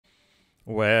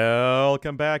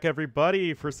Welcome back,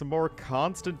 everybody, for some more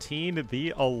Constantine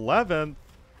the 11th.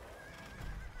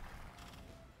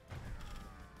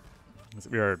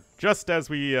 We are just as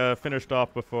we finished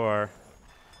off before.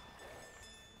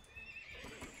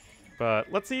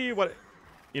 But let's see what,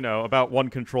 about one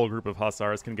control group of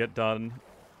Hussars can get done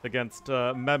against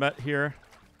Mehmet here.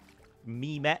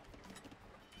 Mehmet.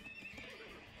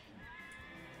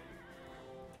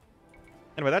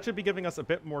 Anyway, that should be giving us a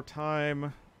bit more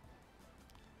time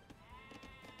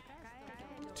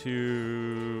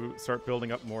to start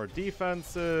building up more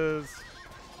defenses.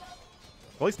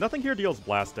 At least nothing here deals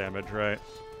blast damage, right?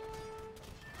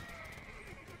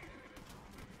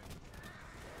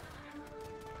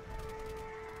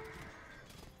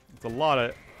 It's a lot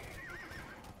of...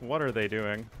 What are they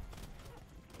doing?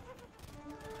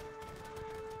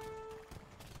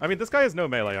 I mean, this guy has no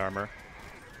melee armor.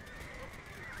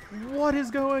 What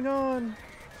is going on?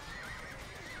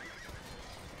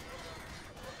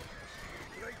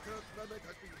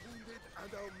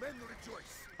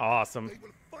 Awesome. They will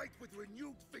fight with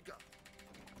renewed vigor.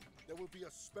 There will be a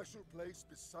special place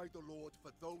beside the Lord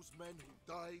for those men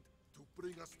who died to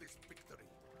bring us this victory.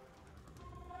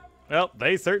 Well,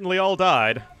 they certainly all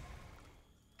died.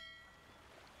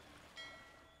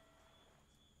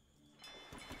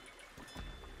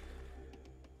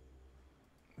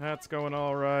 That's going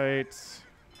all right.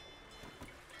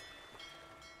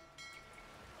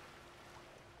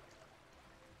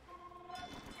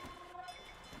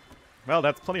 Well,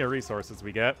 that's plenty of resources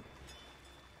we get.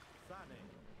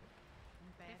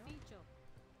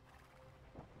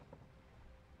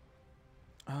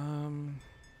 I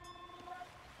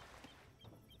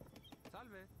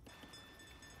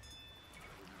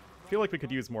feel like we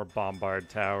could use more bombard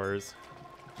towers.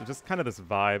 Just kind of this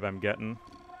vibe I'm getting.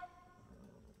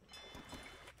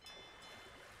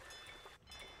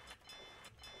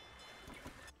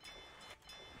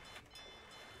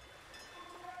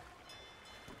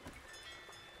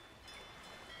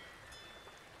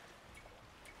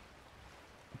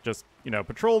 Just,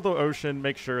 patrol the ocean,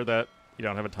 make sure that you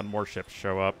don't have a ton more ships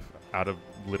show up out of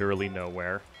literally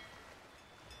nowhere.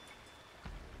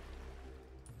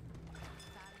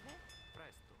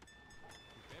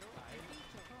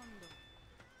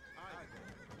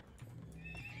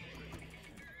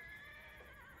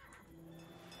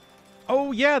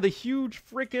 Oh yeah, the huge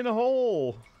freaking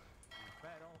hole!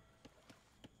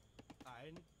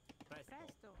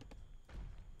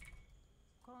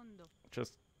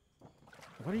 Just...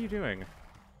 What are you doing?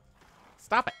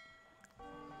 Stop it!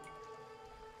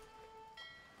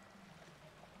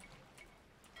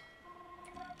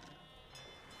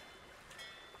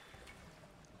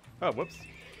 Oh, whoops.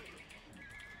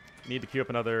 Need to queue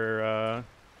up another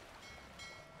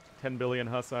 10 billion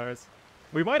Hussars.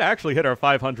 We might actually hit our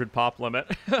 500 pop limit.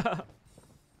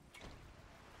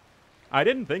 I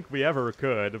didn't think we ever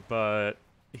could, but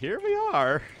here we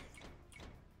are.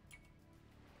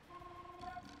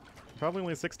 Probably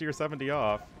only 60 or 70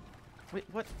 off. Wait,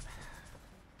 what?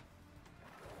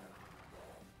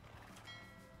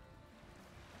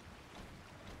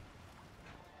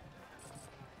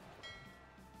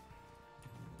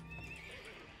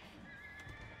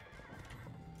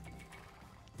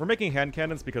 We're making hand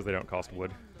cannons because they don't cost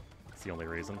wood. That's the only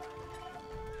reason.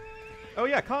 Oh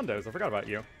yeah, condos. I forgot about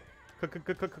you.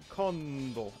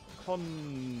 Condo.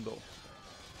 Condo.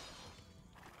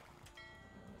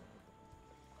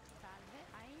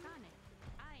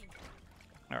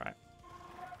 Alright.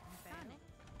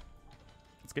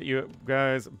 Let's get you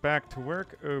guys back to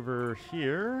work over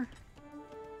here.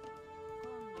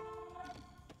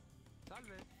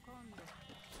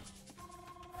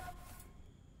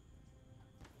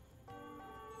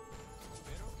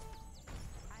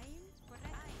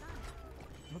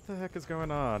 What the heck is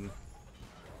going on?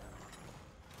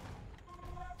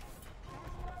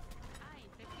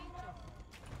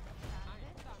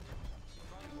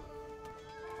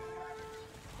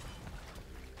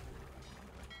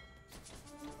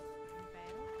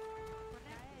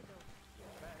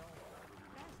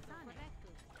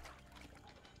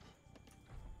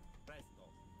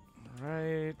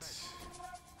 Right.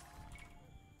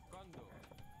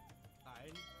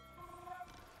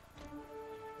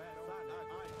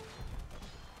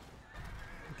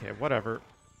 Okay, whatever.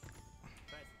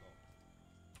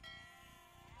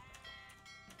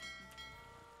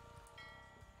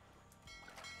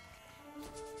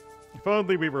 If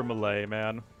only we were Malay,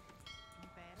 man.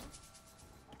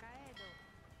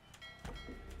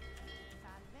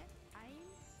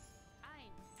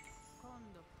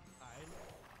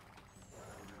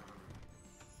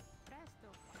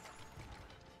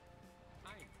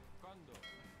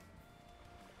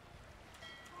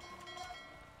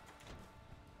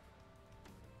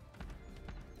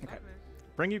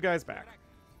 bring you guys back.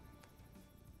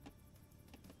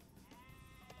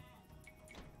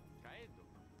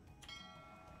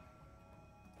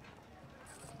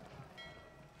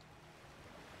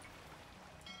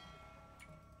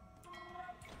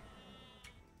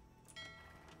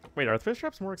 Wait, are the fish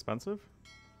traps more expensive?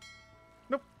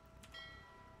 Nope.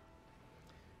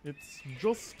 It's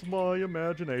just my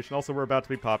imagination. Also, we're about to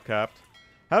be pop-capped.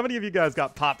 How many of you guys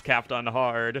got pop-capped on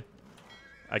hard?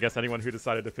 I guess anyone who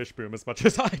decided to fish boom as much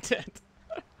as I did.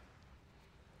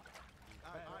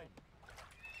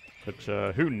 Which,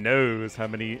 who knows how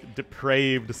many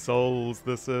depraved souls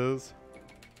this is.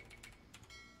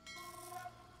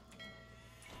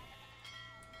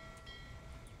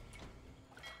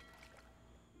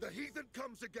 The heathen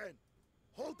comes again.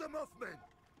 Hold them off, men.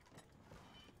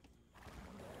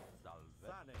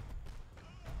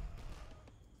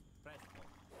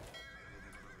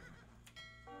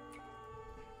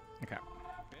 Okay.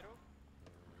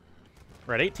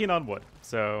 We're at 18 on wood,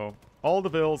 so all the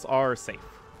vills are safe.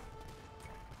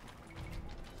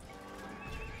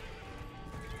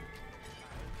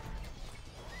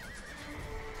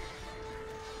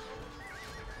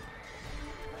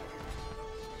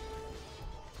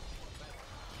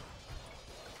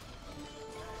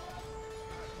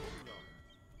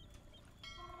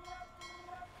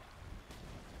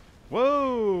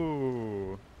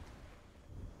 Whoa!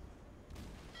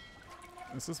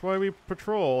 This is why we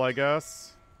patrol, I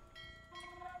guess.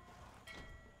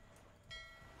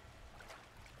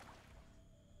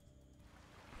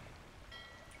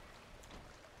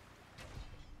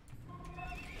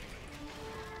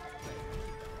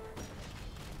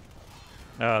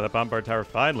 The bombard tower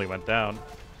finally went down.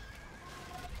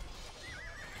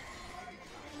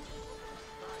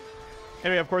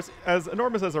 Anyway, of course, as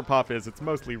enormous as our pop is, it's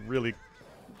mostly really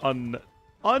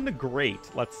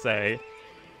ungreat, let's say,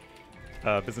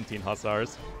 Byzantine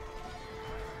Hussars.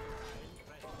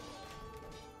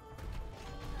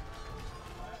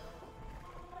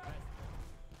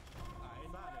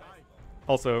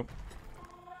 Also,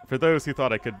 for those who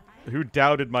thought who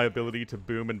doubted my ability to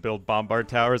boom and build bombard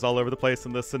towers all over the place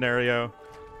in this scenario,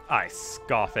 I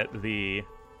scoff at thee.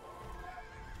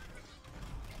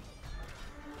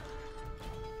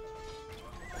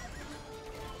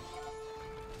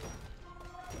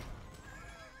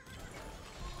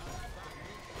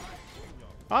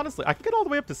 Honestly, I can get all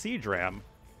the way up to Siege Ram.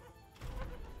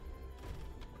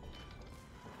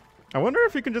 I wonder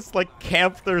if you can just, like,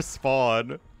 camp their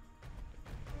spawn.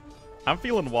 I'm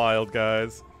feeling wild,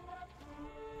 guys.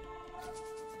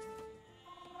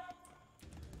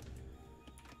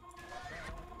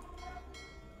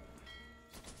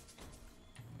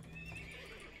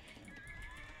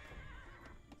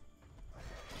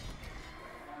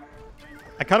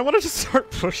 I kind of want to just start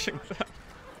pushing them.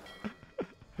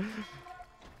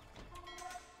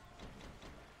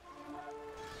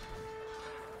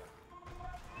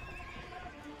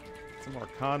 Some more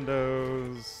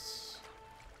condos.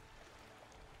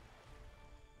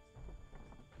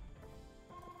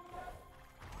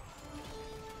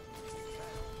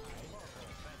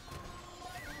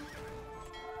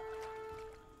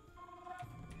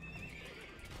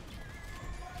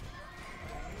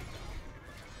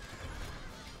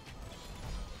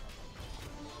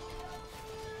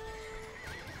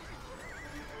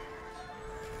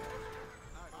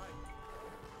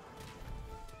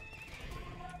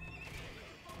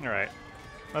 Alright.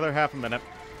 Another half a minute.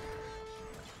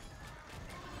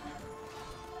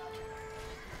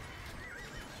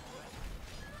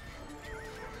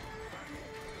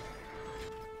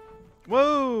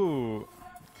 Whoa!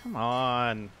 Come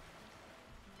on.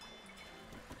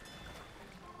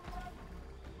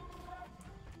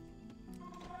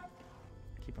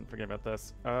 Keep on forgetting about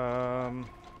this. Yeah,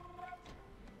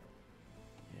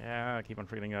 I keep on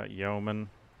forgetting about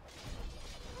Yeoman.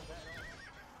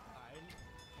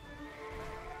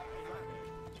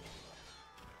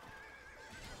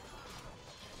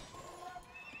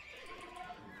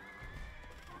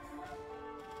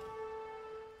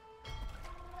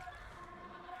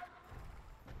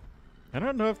 I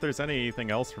don't know if there's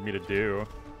anything else for me to do.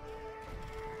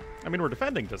 I mean, we're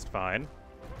defending just fine.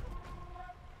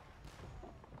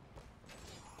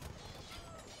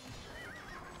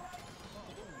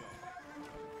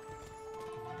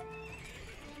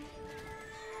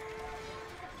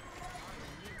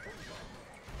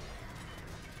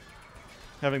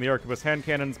 Having the arquebus hand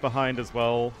cannons behind as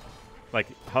well, like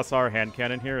Hussar hand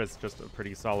cannon here, is just a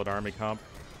pretty solid army comp.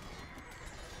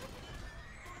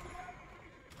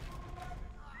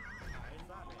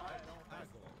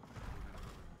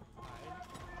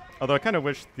 Although I kind of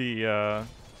wish the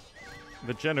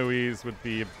the Genoese would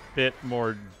be a bit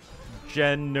more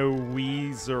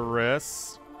generous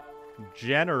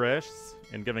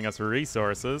in giving us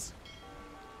resources.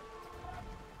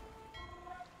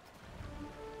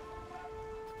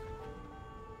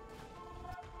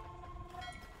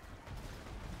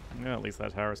 Yeah, at least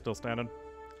that tower is still standing.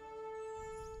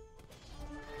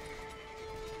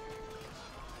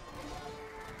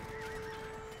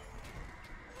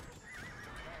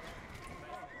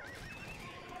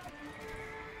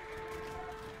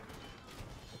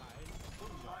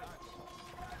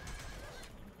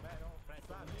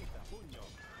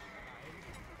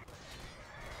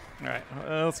 Alright,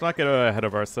 let's not get ahead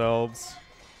of ourselves.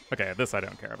 Okay, this I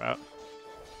don't care about.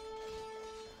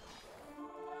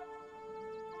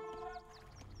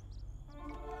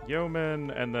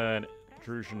 Yeoman, and then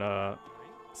Druzhna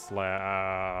 /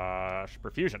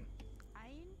 Perfusion.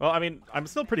 Well, I mean, I'm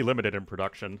still pretty limited in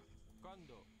production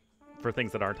for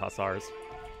things that aren't Hussars.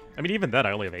 I mean, even then,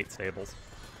 I only have 8 stables.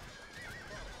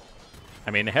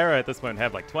 I mean, Hera at this point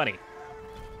have like 20.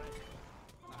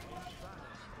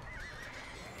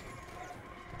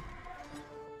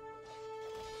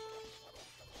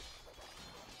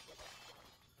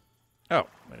 Oh,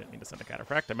 I didn't mean to send a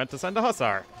cataphract. I meant to send a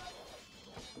Hussar.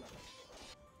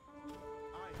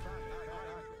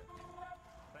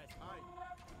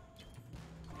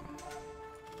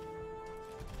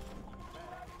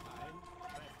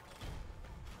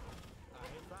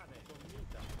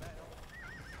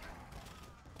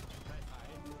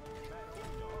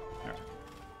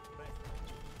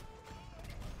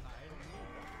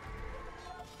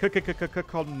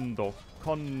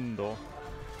 Kondo.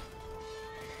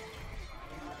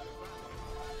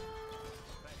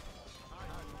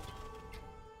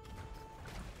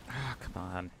 Ah, come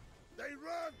on. They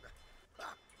run!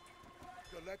 Ha!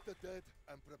 Collect the dead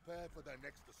and prepare for their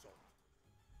next assault.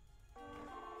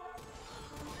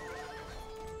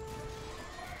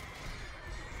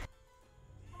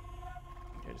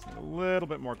 Okay, just need a little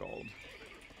bit more gold.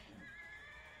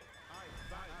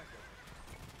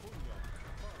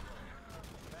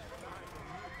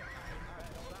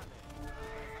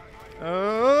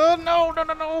 No!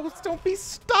 Don't be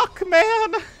stuck,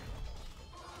 man!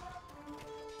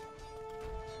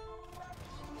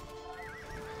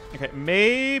 Okay,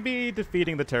 maybe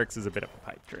defeating the Turks is a bit of a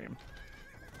pipe dream.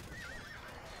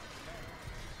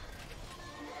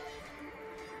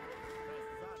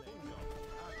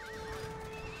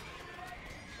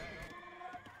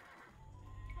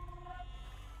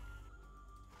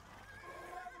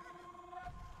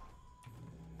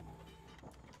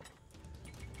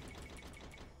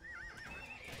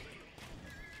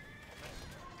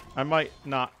 I might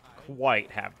not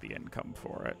quite have the income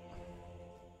for it.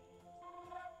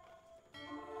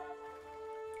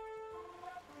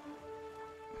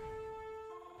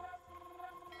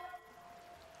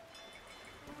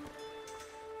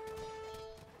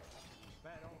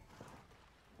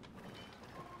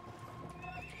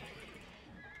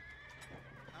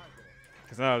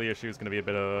 Because now the issue is going to be a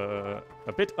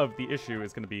bit of the issue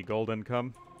is going to be gold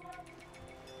income.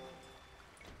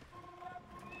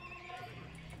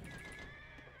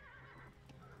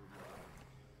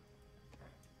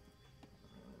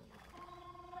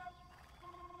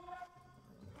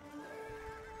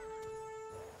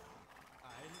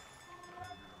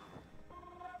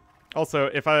 Also,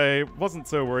 if I wasn't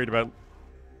so worried about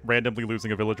randomly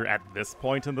losing a villager at this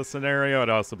point in the scenario, I'd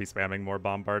also be spamming more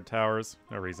bombard towers.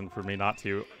 No reason for me not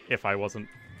to if I wasn't,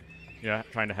 yeah,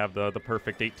 trying to have the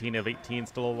perfect 18 of 18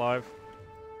 still alive.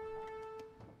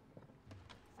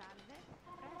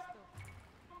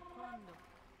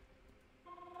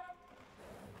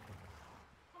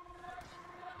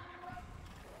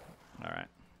 All right.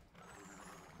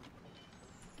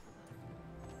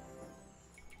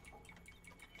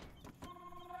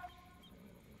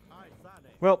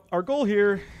 Well, our goal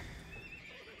here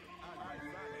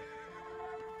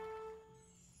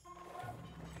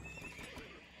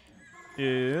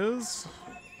is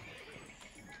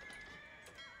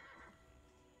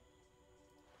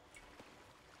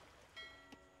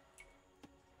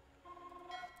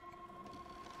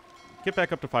get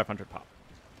back up to 500 pop.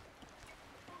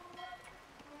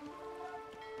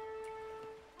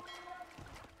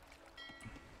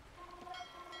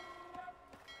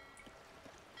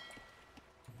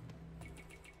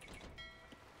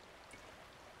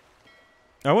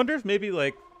 I wonder if maybe,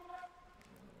 like,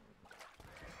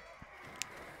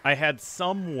 I had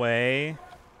some way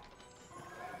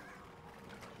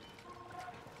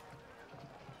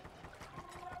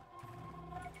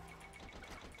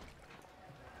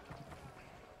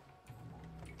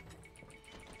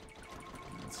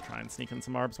let's try and sneak in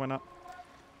some arbs, why not?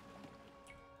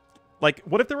 Like,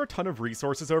 what if there were a ton of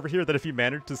resources over here that if you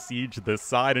managed to siege this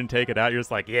side and take it out, you're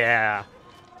just like, yeah,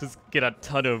 just get a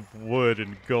ton of wood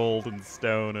and gold and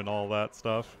stone and all that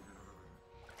stuff.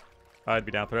 I'd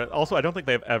be down for it. Also, I don't think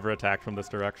they've ever attacked from this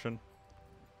direction.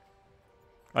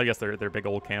 I guess their big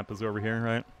old camp is over here,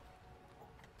 right?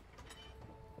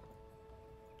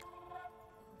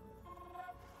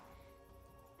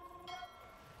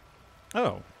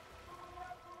 Oh.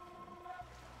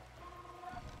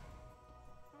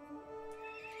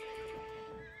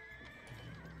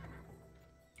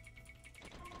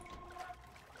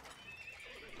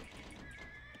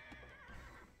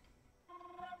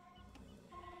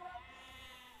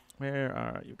 Where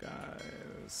are you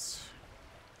guys?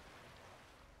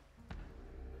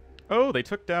 Oh, they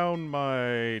took down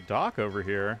my dock over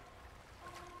here.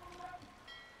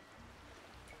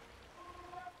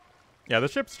 Yeah, the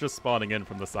ship's just spawning in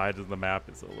from the sides of the map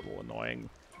is a little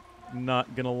annoying.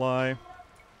 Not gonna lie.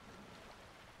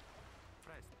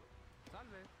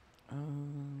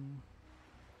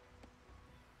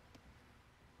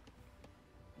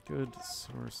 Good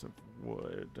source of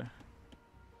wood.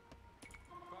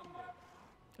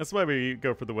 That's why we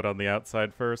go for the wood on the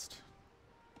outside first.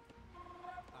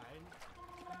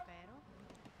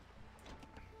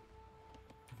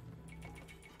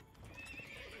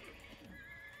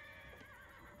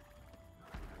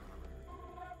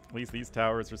 At least these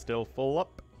towers are still full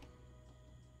up.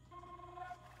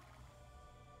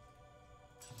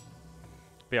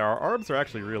 But yeah, our arbs are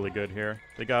actually really good here.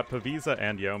 They got Pavisa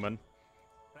and Yeoman.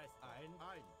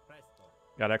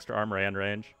 Got extra armor and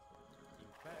range.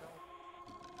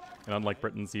 And unlike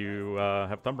Britons, you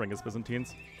have Thumbring as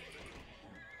Byzantines.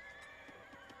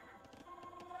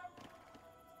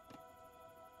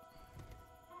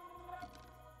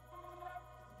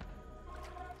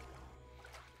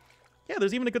 Yeah,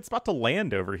 there's even a good spot to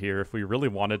land over here if we really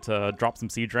wanted to drop some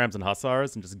siege rams and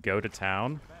hussars and just go to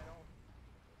town.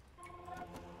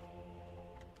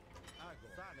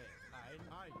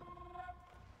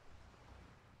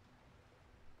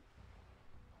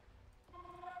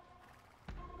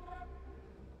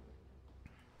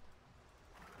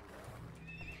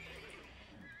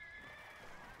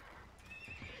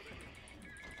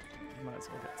 Might as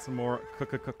well get some more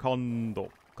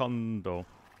condo.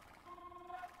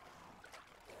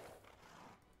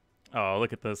 Oh,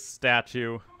 look at this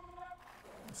statue.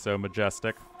 So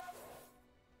majestic.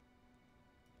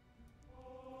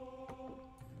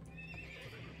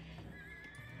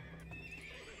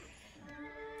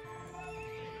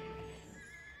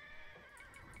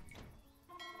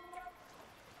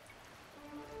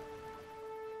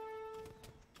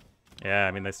 Yeah,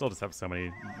 I mean, they still just have so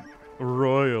many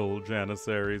royal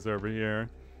janissaries over here.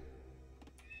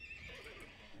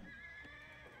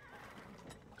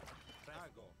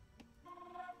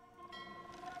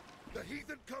 The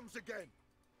heathen comes again.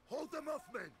 Hold them off,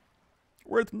 men.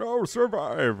 With no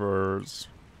survivors.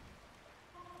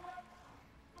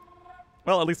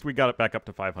 Well, at least we got it back up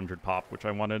to 500 pop, which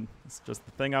I wanted. It's just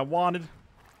the thing I wanted.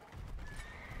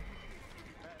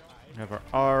 We have our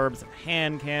arbs and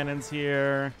hand cannons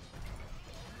here.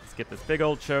 Let's get this big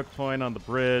old choke point on the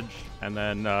bridge, and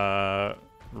then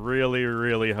really,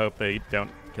 really hope they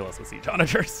don't kill us with siege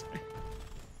onagers.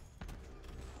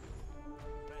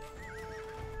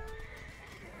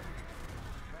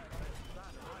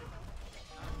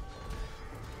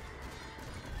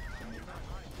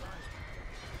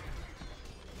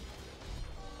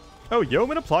 Oh,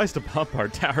 Yeoman applies to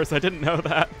bombard towers. I didn't know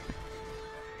that.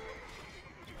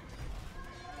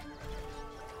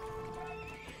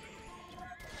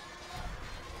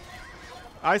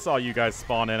 I saw you guys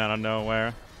spawn in out of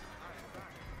nowhere.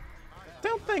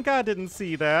 Don't think I didn't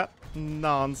see that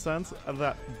nonsense.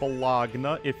 That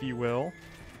bologna, if you will.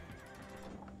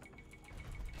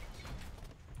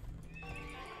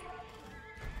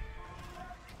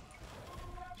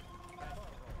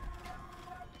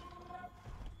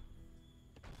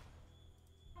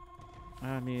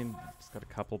 I mean, just got a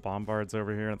couple bombards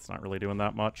over here. It's not really doing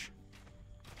that much.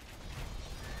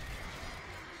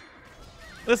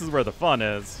 This is where the fun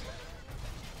is.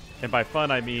 And by fun,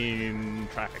 I mean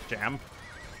traffic jam.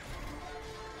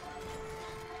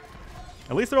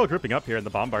 At least they're all grouping up here, and the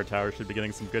bombard tower should be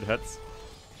getting some good hits.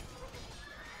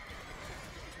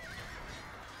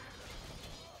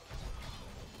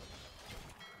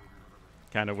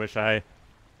 Kind of wish I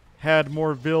had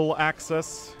more Vil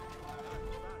access.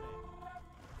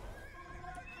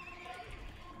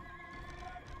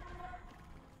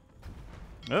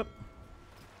 Yep.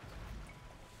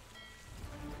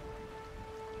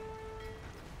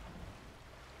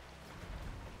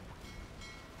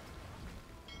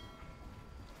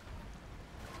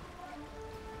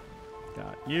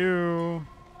 Got you.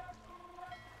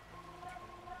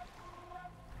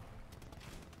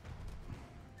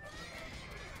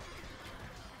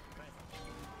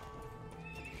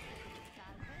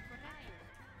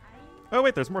 Oh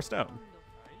wait, there's more stone.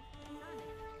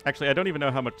 Actually, I don't even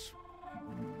know how much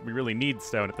we really need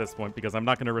stone at this point, because I'm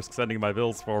not going to risk sending my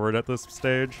vills forward at this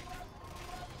stage.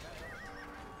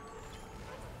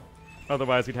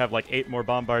 Otherwise, we'd have like 8 more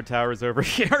bombard towers over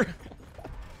here.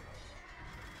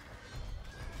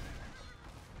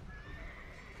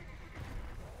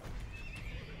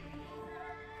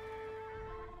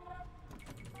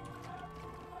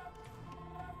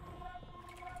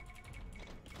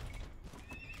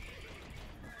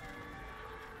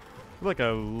 I feel like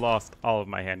I lost all of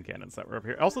my hand cannons that were up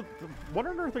here. Also, what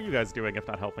on earth are you guys doing if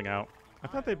not helping out? I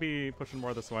thought they'd be pushing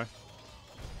more this way.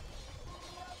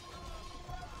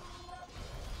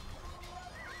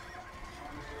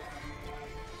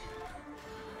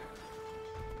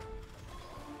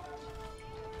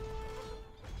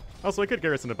 Also, I could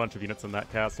garrison a bunch of units in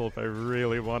that castle if I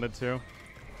really wanted to.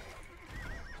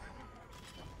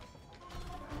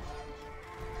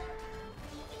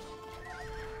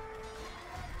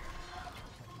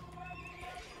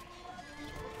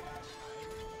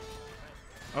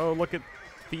 Oh, look at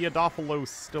Theodophilos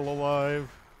still alive.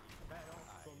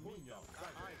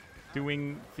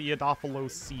 Doing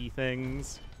Theodophilos-y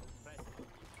things.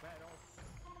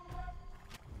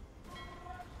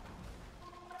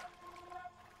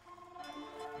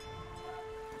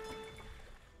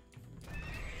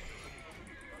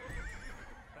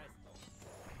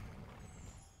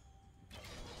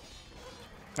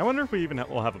 I wonder if we even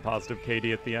will have a positive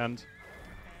KD at the end.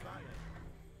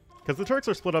 Because the Turks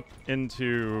are split up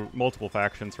into multiple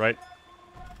factions, right?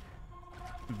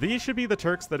 These should be the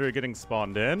Turks that are getting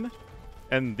spawned in.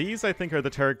 And these, I think, are the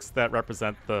Turks that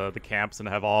represent the camps and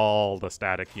have all the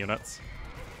static units.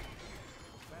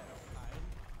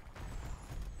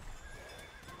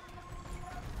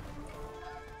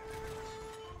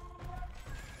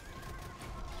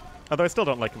 Although I still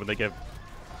don't like it when they give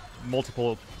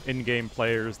multiple in-game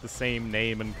players the same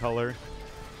name and color.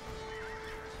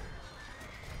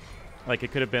 Like,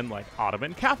 it could have been, like,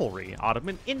 Ottoman Cavalry,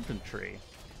 Ottoman Infantry.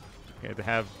 Okay, they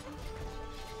have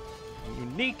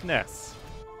uniqueness.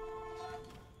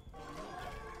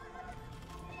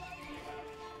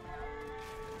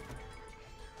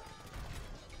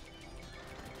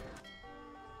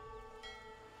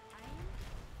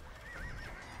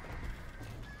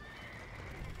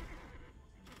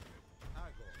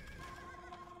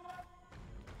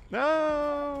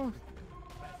 No!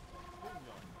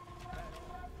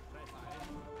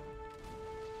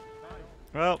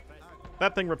 Well,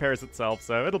 that thing repairs itself,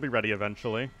 so it'll be ready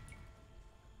eventually.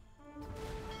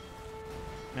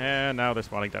 And now they're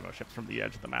spawning demo ships from the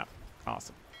edge of the map.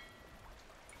 Awesome.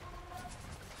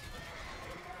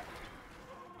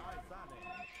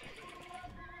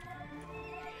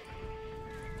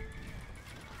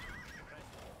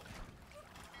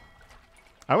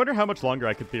 I wonder how much longer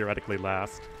I could theoretically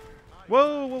last.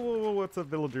 Whoa, whoa, whoa, whoa, what's a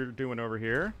villager doing over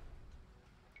here?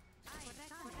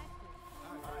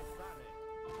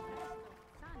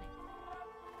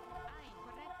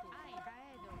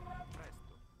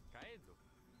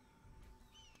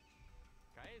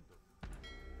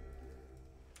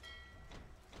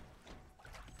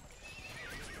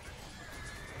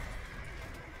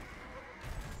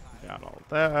 Got all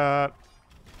that.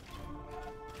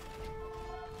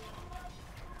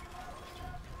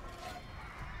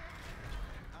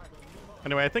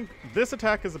 Anyway, I think this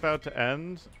attack is about to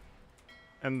end.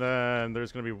 And then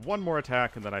there's going to be one more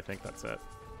attack, and then I think that's it.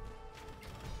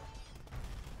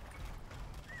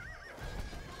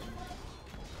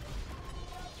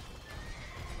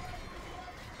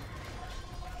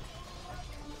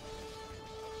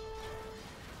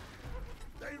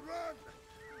 They run!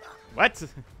 What?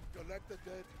 Collect the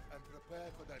dead and prepare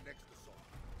for their next assault.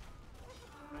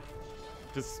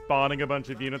 Just spawning a bunch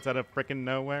of units out of frickin'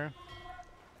 nowhere?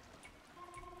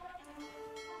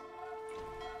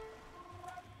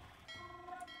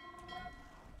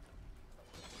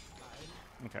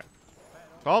 Okay.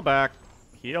 Fall back.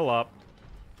 Heal up.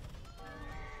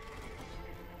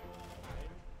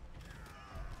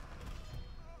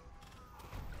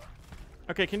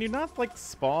 Okay, can you not, like,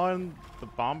 spawn the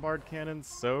bombard cannons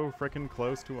so frickin'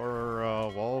 close to our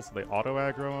walls so they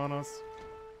auto-aggro on us?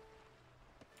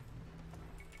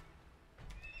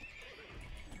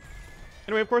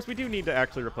 Anyway, of course, we do need to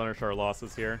actually replenish our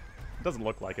losses here. It doesn't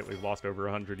look like it. We've lost over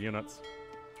 100 units.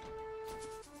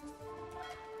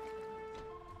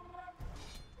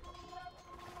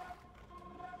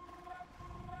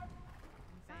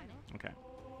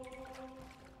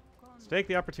 take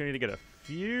the opportunity to get a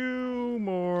few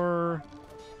more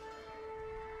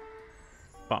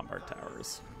bombard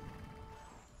towers.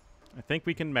 I think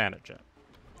we can manage it.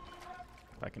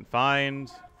 If I can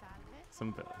find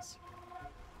some villas.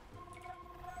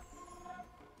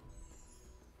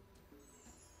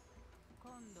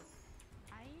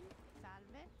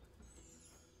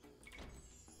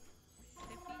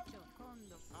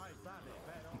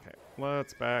 Okay,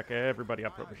 let's back everybody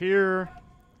up over here.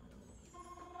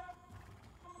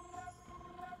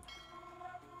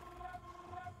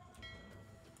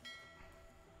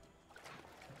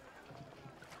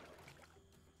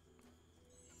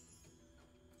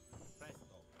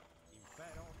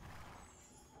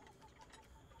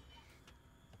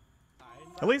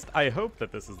 At least I hope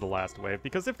that this is the last wave,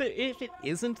 because if it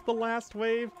isn't the last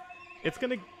wave, it's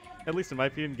gonna, at least in my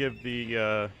opinion, give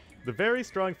the very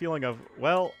strong feeling of,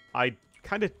 well, I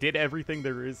kind of did everything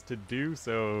there is to do,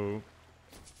 so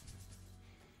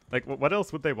like, what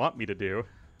else would they want me to do?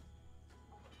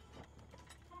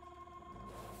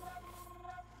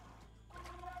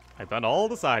 I've done all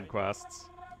the side quests.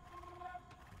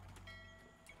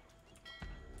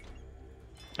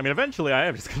 I mean, eventually I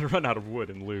am just going to run out of wood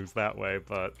and lose that way,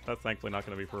 but that's thankfully not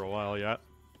going to be for a while yet.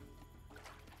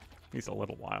 At least a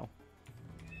little while.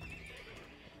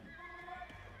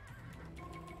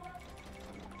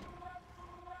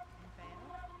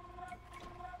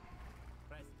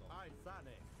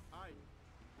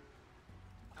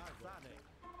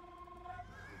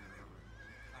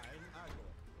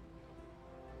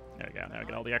 There we go, now I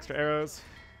get all the extra arrows.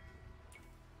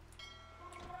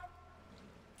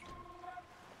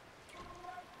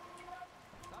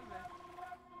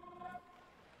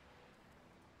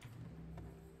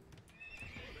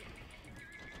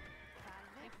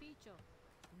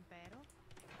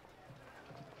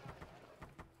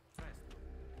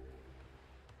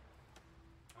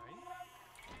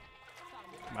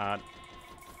 Come on.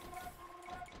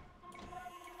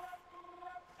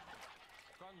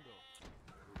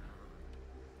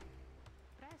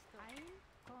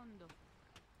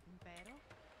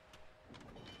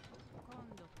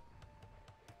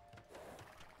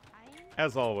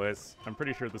 As always, I'm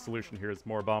pretty sure the solution here is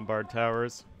more bombard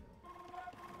towers.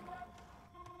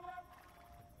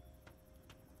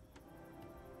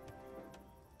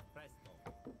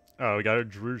 Oh, we got a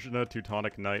Druzhina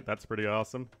Teutonic Knight. That's pretty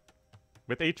awesome.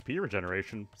 With HP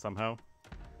regeneration, somehow.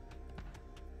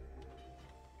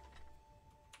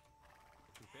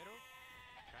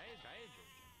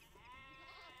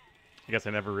 I guess I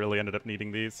never really ended up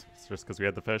needing these. It's just because we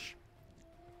had the fish.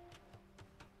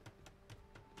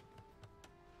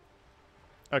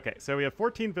 Okay, so we have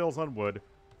 14 vills on wood,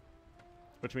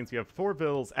 which means we have 4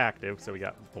 vills active. So we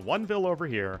got the 1 vill over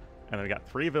here, and then we got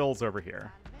 3 vills over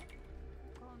here.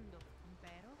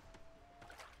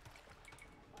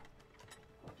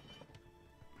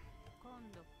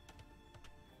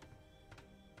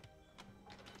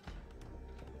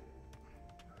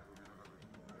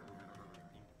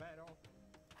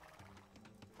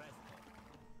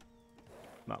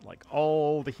 Not like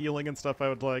all the healing and stuff I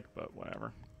would like, but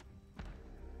whatever.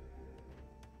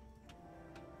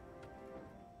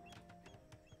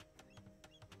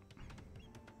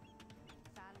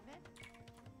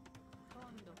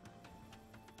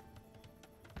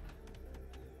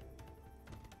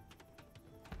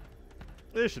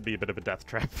 This should be a bit of a death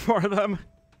trap for them.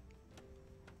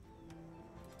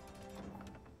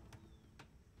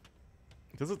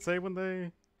 Does it say when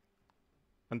they...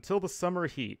 Until the summer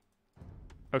heat.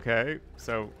 Okay,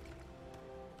 so...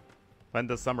 When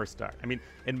does summer start? I mean,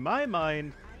 in my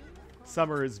mind,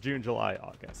 summer is June, July,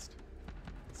 August.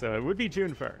 So it would be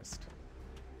June 1st.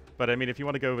 But I mean, if you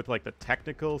want to go with like the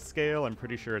technical scale, I'm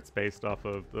pretty sure it's based off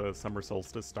of the summer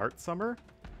solstice start summer.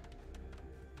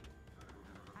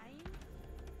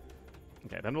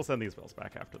 Okay, then we'll send these bills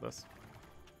back after this.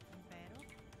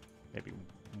 Maybe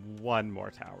one more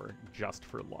tower, just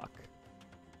for luck.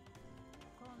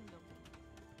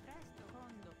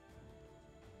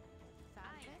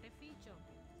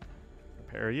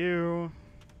 Repair you.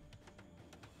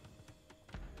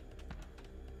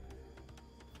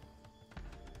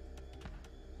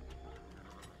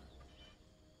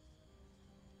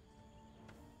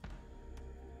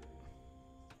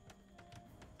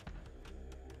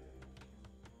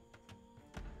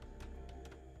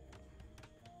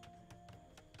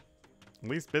 At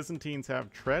least Byzantines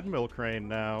have treadmill crane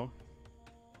now.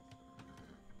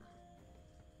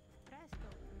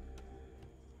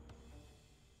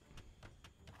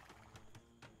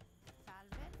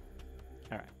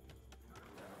 Alright.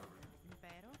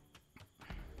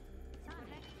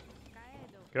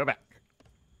 Go back.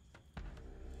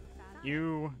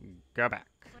 You Go back.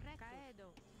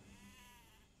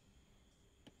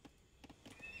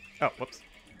 Oh, whoops.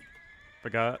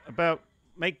 Forgot about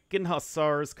making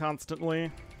hussars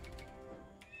constantly.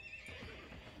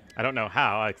 I don't know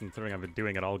how, considering I've been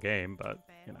doing it all game, but,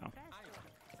 you know.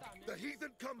 The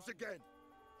heathen comes again.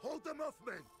 Hold them off,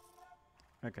 men.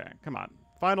 Okay, come on.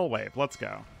 Final wave, let's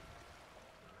go.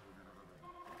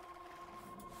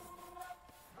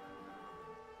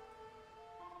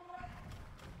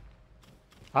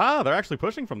 Ah, they're actually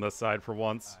pushing from this side for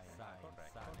once.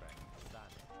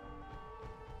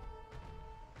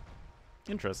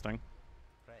 Interesting.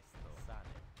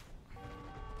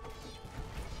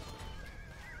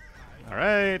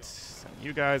 Alright, send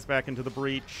you guys back into the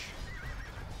breach.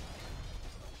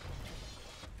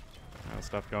 Now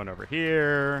stuff going over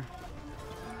here.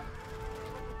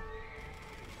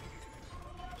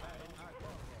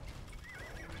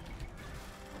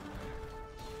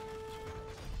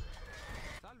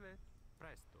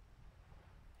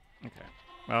 Okay,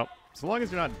 well, so long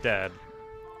as you're not dead.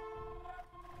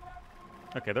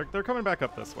 Okay, they're coming back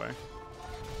up this way.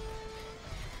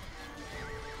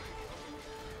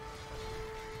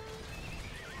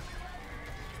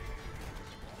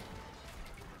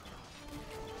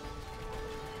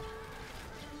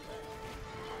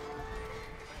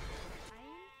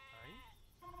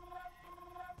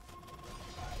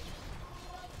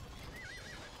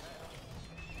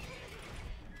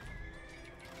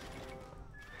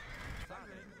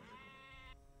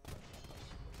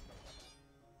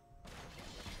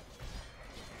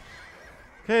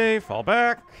 Okay, fall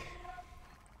back.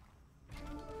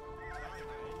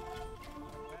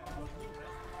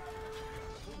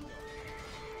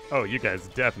 Oh, you guys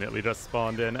definitely just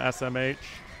spawned in SMH.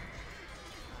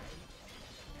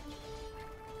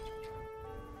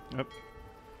 Yep.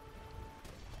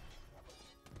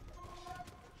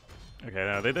 Okay,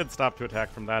 now they did stop to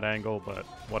attack from that angle, but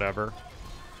whatever.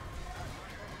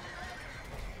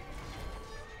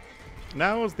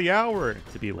 Now is the hour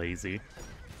to be lazy.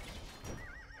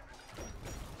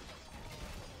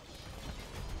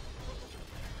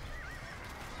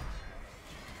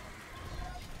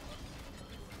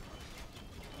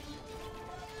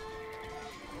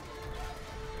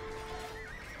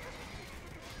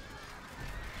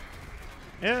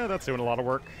 Yeah, that's doing a lot of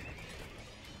work.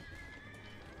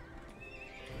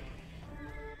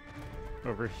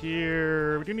 Over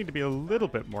here, we do need to be a little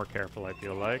bit more careful, I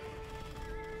feel like.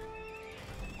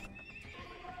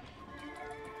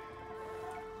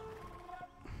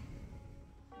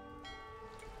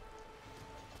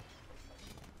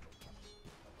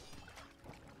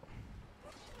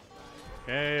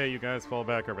 Okay, you guys fall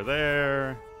back over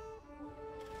there.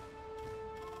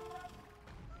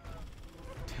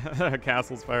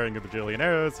 Castle's firing a bajillion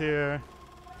arrows here.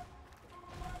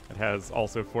 It has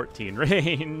also 14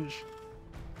 range.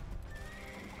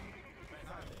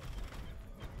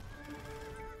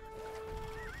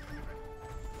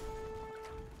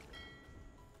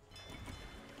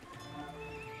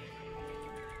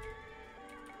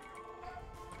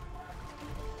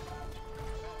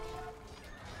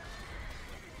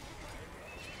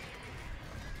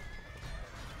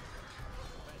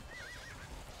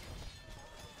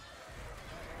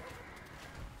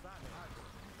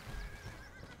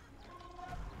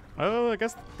 Oh, I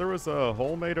guess there was a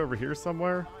hole made over here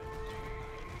somewhere.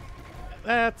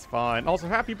 That's fine. Also,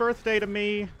 happy birthday to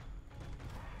me.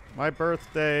 My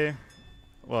birthday,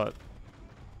 what?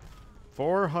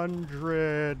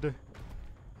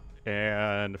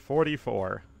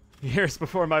 444 years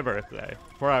before my birthday,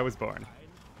 before I was born.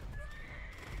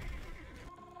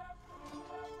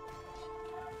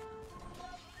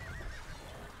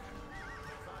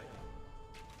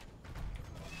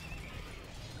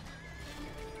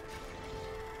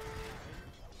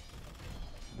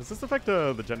 Does this affect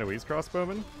the Genoese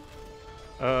crossbowmen?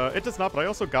 It does not, but I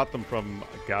also got them from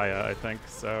Gaia, I think,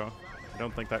 so I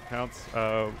don't think that counts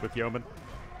with Yeoman.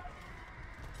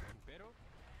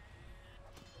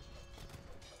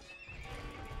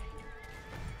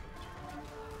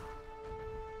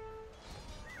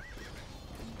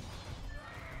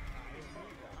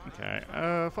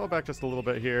 Okay, fall back just a little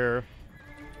bit here.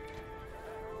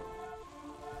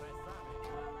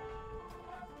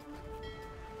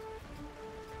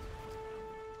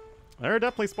 They're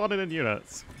definitely spawning in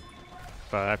units,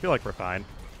 but I feel like we're fine.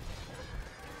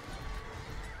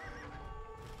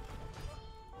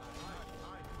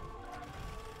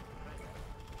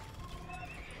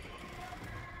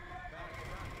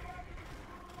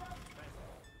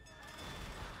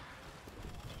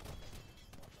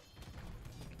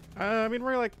 I mean,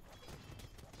 we're like...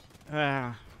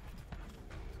 this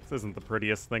isn't the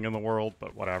prettiest thing in the world,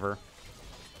 but whatever.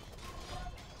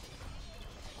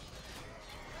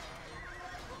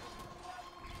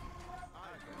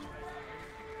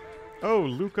 Oh,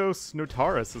 Lucos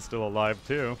Notaris is still alive,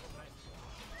 too.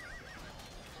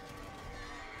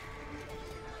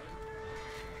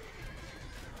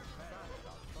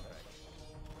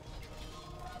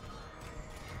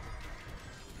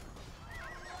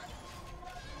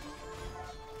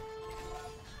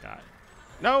 God.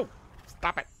 No!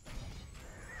 Stop it!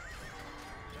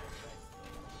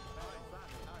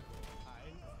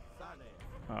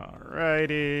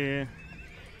 Alrighty.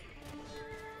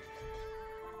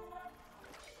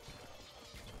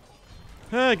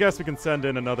 I guess we can send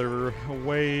in another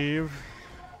wave.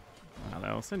 I don't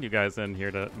know, send you guys in here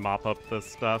to mop up this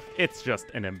stuff. It's just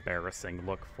an embarrassing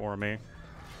look for me.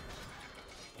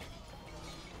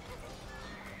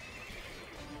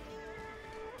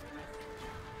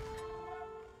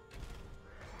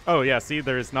 Oh yeah, see,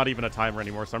 there's not even a timer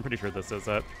anymore, so I'm pretty sure this is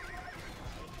it.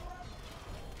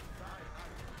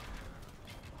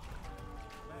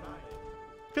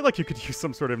 I feel like you could use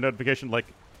some sort of notification, like,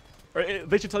 or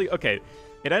they should tell you, okay,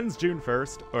 it ends June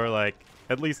 1st, or like,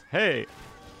 at least, hey,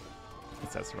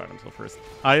 it says survive until 1st.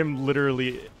 I am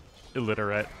literally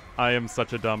illiterate. I am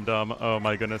such a dum-dum. Oh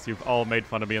my goodness, you've all made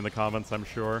fun of me in the comments, I'm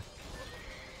sure.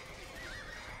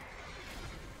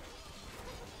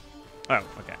 Oh,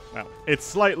 okay, well, it's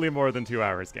slightly more than 2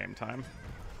 hours game time.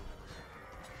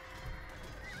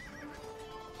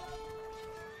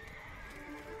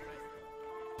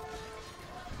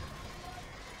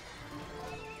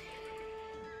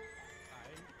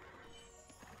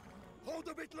 Hold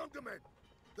a bit longer, men.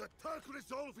 The Turk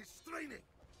resolve is straining.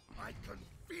 I can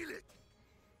feel it.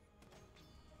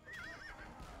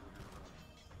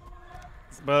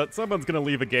 But someone's gonna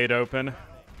leave a gate open.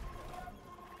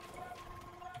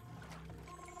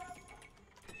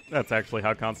 That's actually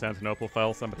how Constantinople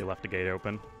fell. Somebody left a gate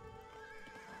open.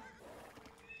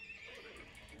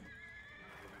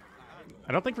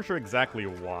 I don't think for sure exactly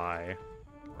why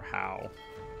or how.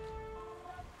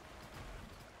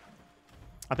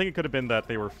 I think it could have been that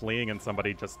they were fleeing and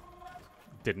somebody just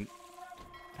didn't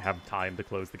have time to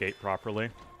close the gate properly.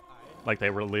 Like they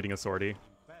were leading a sortie.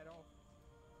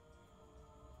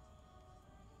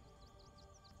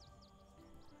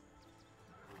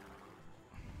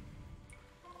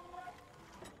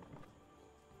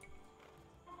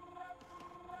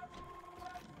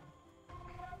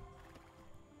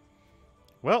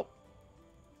 Well,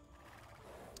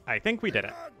 I think we did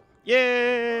it.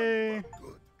 Yay!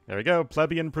 There we go,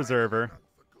 plebeian preserver.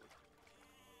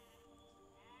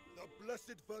 The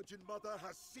Blessed Virgin Mother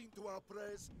has seen to our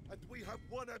prayers, and we have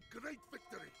won a great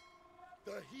victory.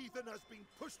 The heathen has been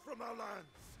pushed from our lands,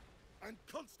 and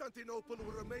Constantinople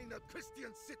will remain a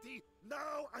Christian city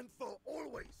now and for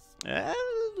always.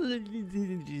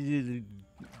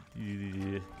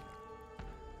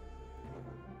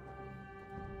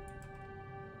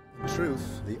 In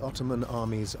truth, the Ottoman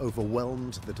armies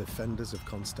overwhelmed the defenders of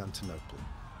Constantinople.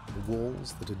 The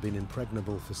walls that had been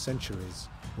impregnable for centuries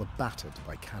were battered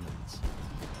by cannons.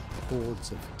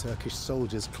 Hordes of Turkish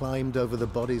soldiers climbed over the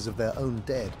bodies of their own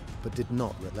dead, but did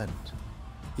not relent.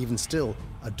 Even still,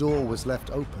 a door was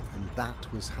left open, and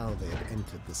that was how they had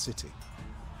entered the city.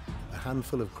 A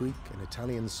handful of Greek and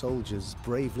Italian soldiers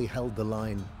bravely held the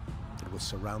line, but were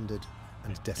surrounded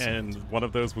and decimated. And one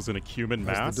of those was an Ecumen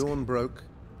mask. As the dawn broke,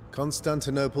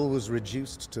 Constantinople was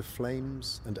reduced to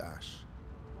flames and ash.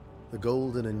 The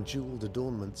golden and jeweled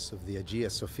adornments of the Hagia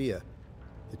Sophia,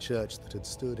 the church that had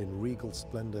stood in regal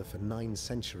splendor for 9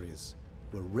 centuries,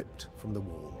 were ripped from the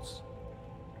walls.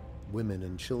 Women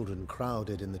and children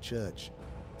crowded in the church.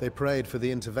 They prayed for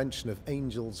the intervention of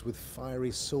angels with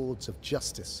fiery swords of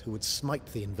justice who would smite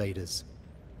the invaders,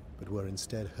 but were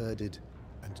instead herded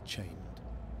and chained.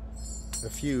 A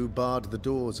few barred the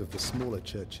doors of the smaller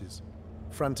churches,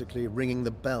 frantically ringing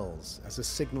the bells as a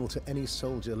signal to any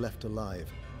soldier left alive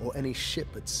or any ship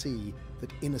at sea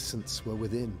that innocents were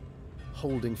within,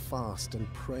 holding fast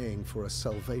and praying for a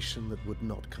salvation that would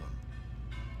not come.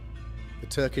 The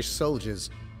Turkish soldiers,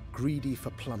 greedy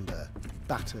for plunder,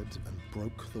 battered and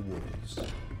broke the walls.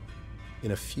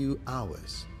 In a few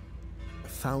hours,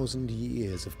 1,000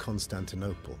 years of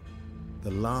Constantinople,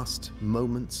 the last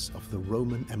moments of the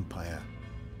Roman Empire,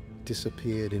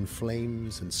 disappeared in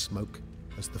flames and smoke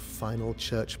as the final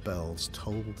church bells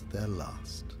tolled their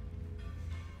last.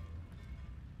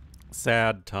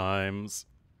 Sad times.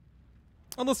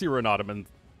 Unless you were an Ottoman.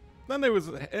 Then it was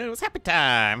happy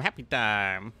time, happy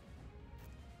time.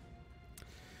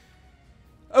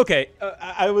 Okay,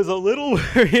 I was a little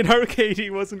worried Arcady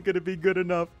wasn't going to be good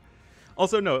enough.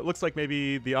 Also, no, it looks like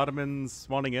maybe the Ottomans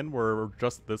spawning in were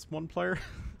just this one player.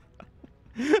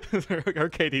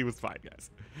 Arcady was fine, guys.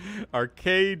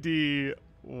 Arcady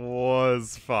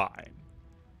was fine.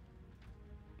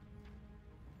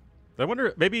 I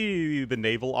wonder, maybe the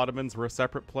naval Ottomans were a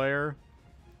separate player?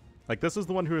 Like, this is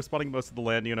the one who was spawning most of the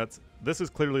land units. This is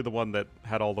clearly the one that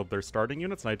had all of their starting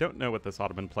units, and I don't know what this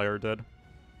Ottoman player did.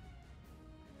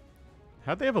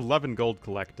 How'd they have 11 gold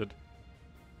collected?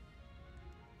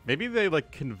 Maybe they,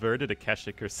 like, converted a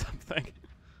Keshik or something.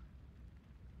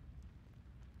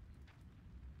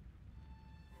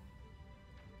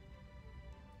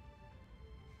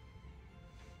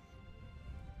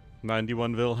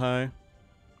 $91 vil high.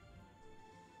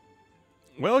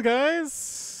 Well,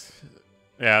 guys.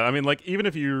 Yeah, I mean, like, even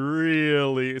if you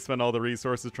really spend all the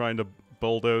resources trying to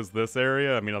bulldoze this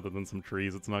area, I mean, other than some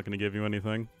trees, it's not going to give you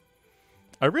anything.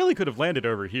 I really could have landed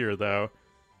over here, though,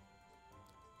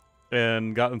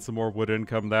 and gotten some more wood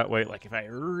income that way, like, if I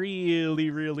really,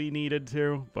 really needed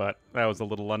to, but that was a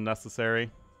little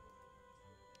unnecessary.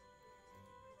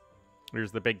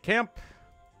 Here's the big camp.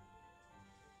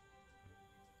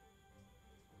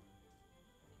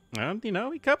 And, you know,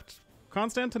 he kept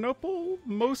Constantinople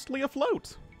mostly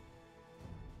afloat.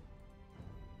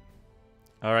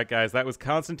 Alright, guys, that was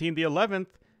Constantine the 11th.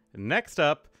 Next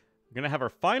up, we're going to have our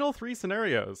final 3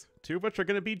 scenarios, 2 of which are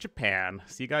going to be Japan.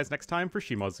 See you guys next time for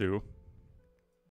Shimazu.